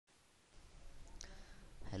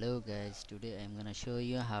Hello guys, today I'm gonna show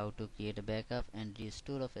you how to create a backup and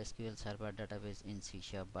restore of SQL Server database in C#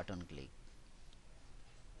 button click.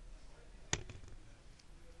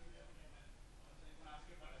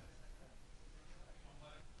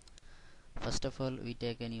 First of all, we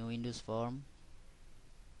take a new Windows form.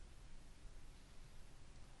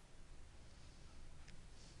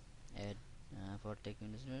 Add for take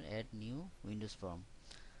Windows, add new Windows form.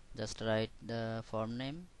 Just write the form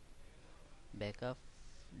name backup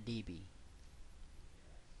DB.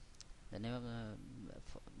 The name of the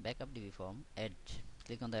backup DB form. Add.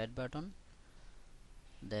 Click on the add button.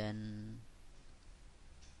 Then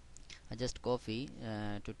I just copy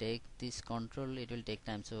to take this control. It will take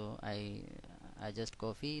time, so I just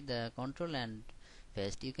copy the control and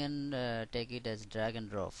paste. You can take it as drag and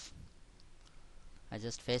drop. I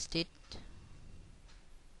just paste it.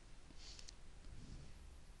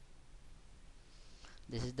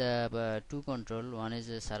 This is the two control. One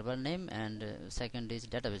is server name and second is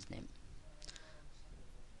database name.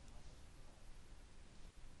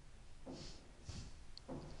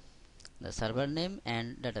 The server name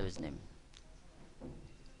and database name.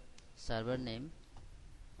 Server name.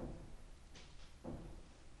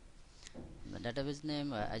 The database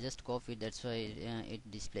name I just copied, that's why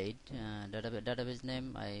it displayed. Database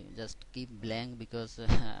name I just keep blank because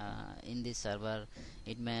in this server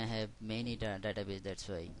it may have many database, that's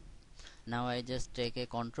why. Now I just take a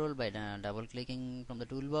control by double clicking from the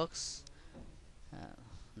toolbox.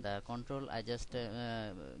 The control I just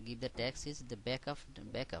give the text is the backup.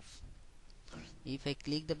 If I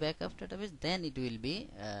click the backup database, then it will be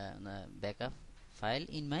the backup file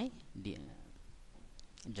in my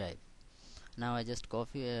drive. Now I just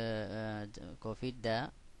copied the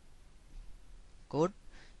code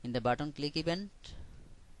in the button click event.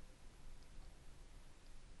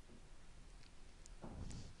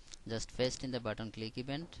 Just paste in the button click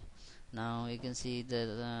event. Now you can see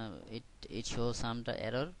the it shows some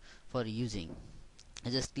error for using. I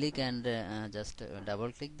just click and just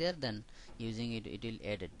double click there, then using it will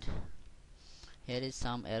edit. Here is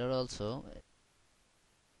some error also.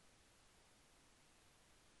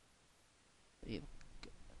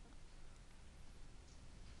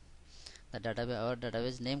 The our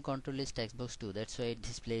database name control is textbox 2, that's why it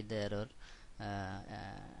displayed the error.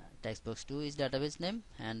 Textbox 2 is database name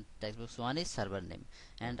and textbox 1 is server name,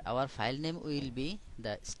 and our file name will be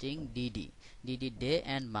the string dd day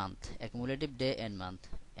and month, accumulative day and month,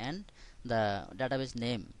 and the database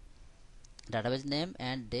name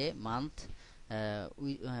and day month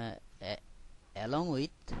along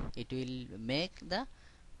with it will make the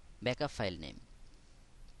backup file name.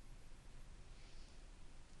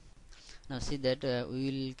 Now see that we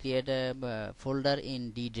will create a folder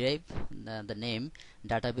in D drive, the name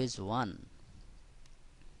database1,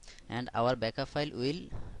 and our backup file will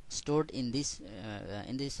stored in this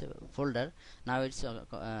folder. Now it's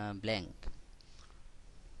blank.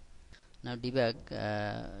 Now debug,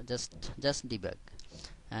 just debug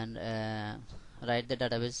and write the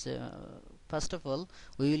database. First of all,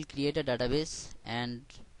 we will create a database and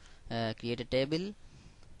create a table.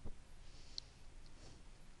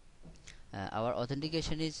 Our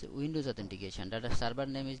authentication is Windows authentication. Data server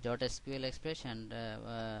name is .sql express, and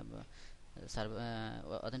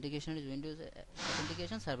authentication is Windows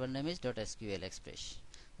authentication. Server name is .sql express.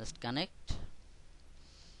 Just connect.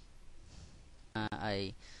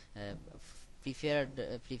 I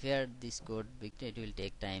prepared this code because it will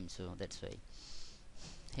take time, so that's why.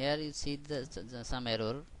 Here you see the some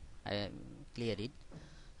error. I clear it.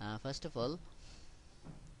 First of all,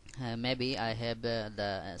 maybe I have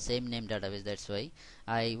the same name database, that's why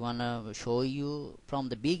I wanna show you from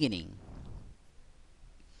the beginning.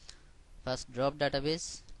 First drop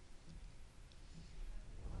database.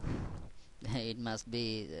 It must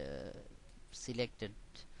be selected,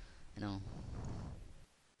 here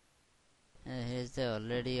is the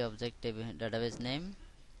already objective database name.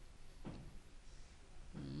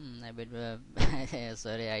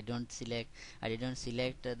 Sorry, I didn't select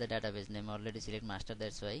the database name. Already select master,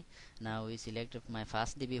 that's why. Now we select my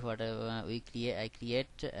fast DB. Whatever I create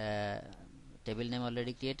table name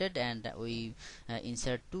already created, and we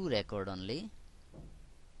insert two record only.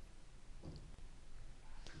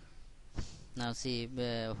 Now see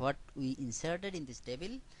what we inserted in this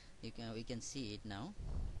table. We can see it now.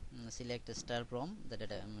 Select a star from the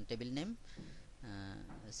table name.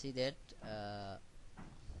 See that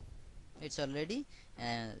it's already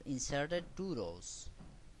inserted two rows.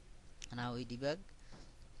 Now we debug.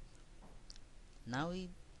 Now we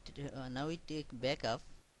take backup.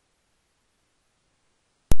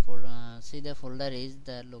 See the folder is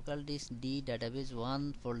the local disk D database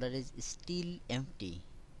 1 folder is still empty.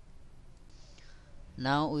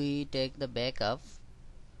 Now we take the backup.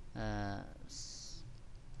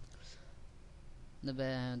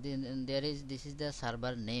 There is, this is the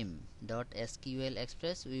server name dot sql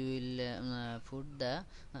express. We will put the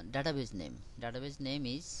database name. Database name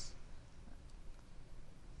is,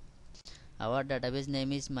 our database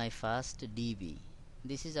name is my first db.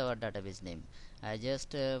 This is our database name. I just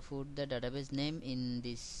put the database name in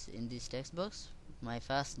this text box, my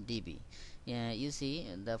first db. You see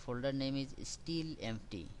the folder name is still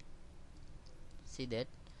empty. See that?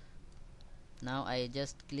 Now I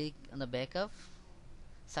just click on the backup.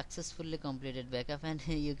 Successfully completed backup, and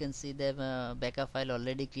you can see the backup file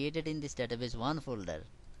already created in this database 1 folder.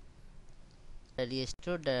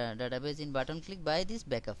 Restore the database in button click by this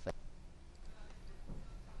backup file.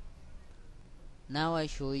 Now I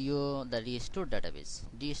show you the restore database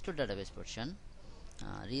portion.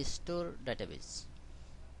 Restore database.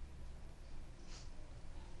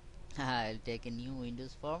 I'll take a new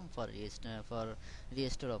Windows form for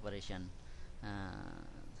restore operation.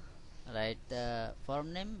 Write the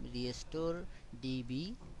form name restore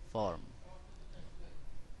db form.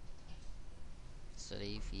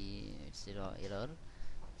 Sorry if it's error.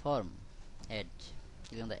 Form, add.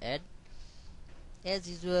 Click on the add. As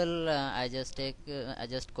usual, I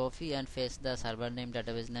just copy and paste the server name,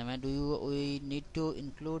 database name, and we need to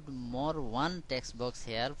include one text box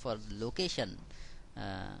here for location.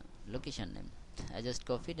 Location name. I just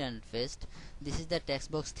copied and paste. This is the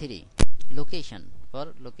text box 3, location,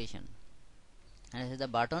 for location, and this is the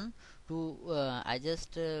button to I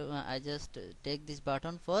just take this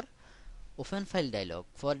button for open file dialog,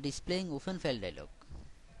 for displaying open file dialog.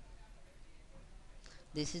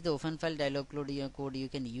 This is the open file dialog code. You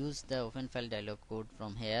can use the open file dialog code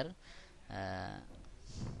from here.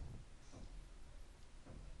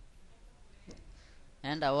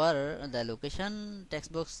 And the location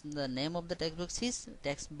text box, the name of the text box is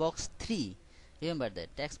text box 3. Remember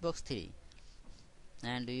that, text box 3.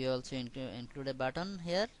 And we also include a button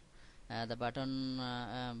here. The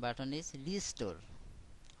button is restore,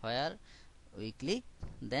 where we click,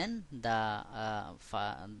 then the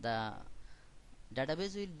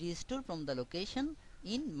database will restore from the location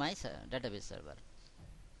in my database server.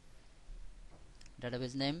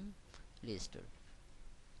 Database name restore.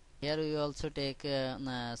 Here we also take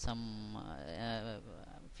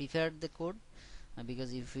prepared the code,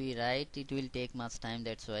 because if we write it will take much time,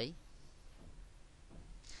 that's why.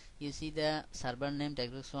 You see the server name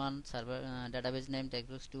textbox 1, server database name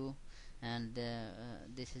textbox 2, and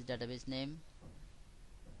this is database name.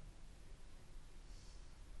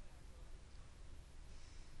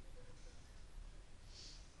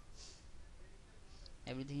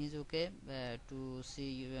 Everything is okay. To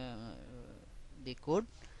see the code,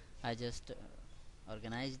 I just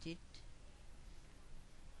organized it.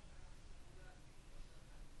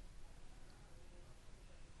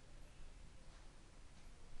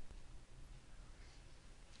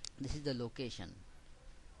 This is the location,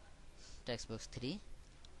 text box 3.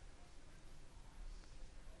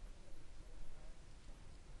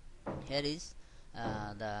 Here is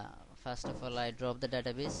the first of all, I drop the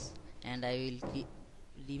database, and I will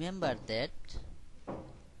remember that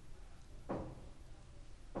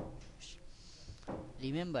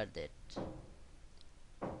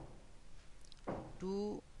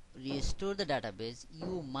to restore the database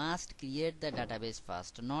you must create the database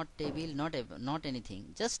first, not table, not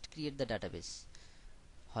anything, just create the database.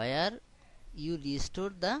 Where you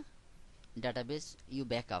restore the database, you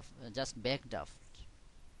backup, just backed up.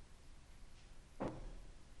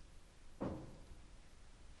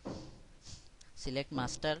 Select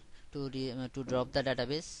master to drop the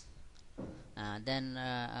database, then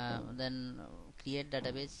create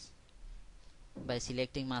database by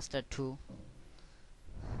selecting master 2.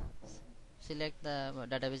 Select the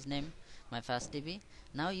database name, my first db.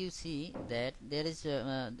 Now you see that there is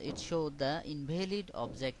it showed the invalid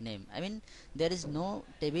object name. I mean, there is no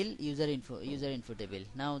table, user info table.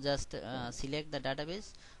 Now just select the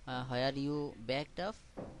database where you backed up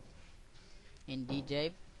in D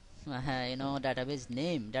drive. Database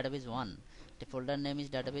name, database 1. The folder name is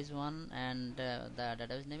database 1, and the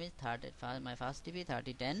database name is my first db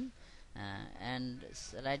 3010. And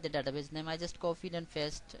write the database name. I just copied and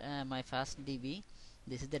paste my first db.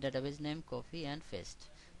 This is the database name, copy and paste.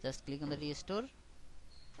 Just click on the restore.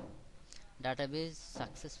 Database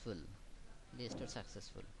successful, restore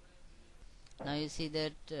successful. Now you see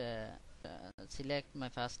that select my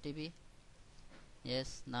first db.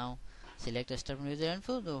 Yes, now select start from user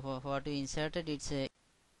info. What we inserted, it's a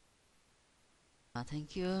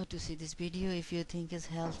thank you to see this video. If you think it's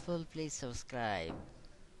helpful, please subscribe.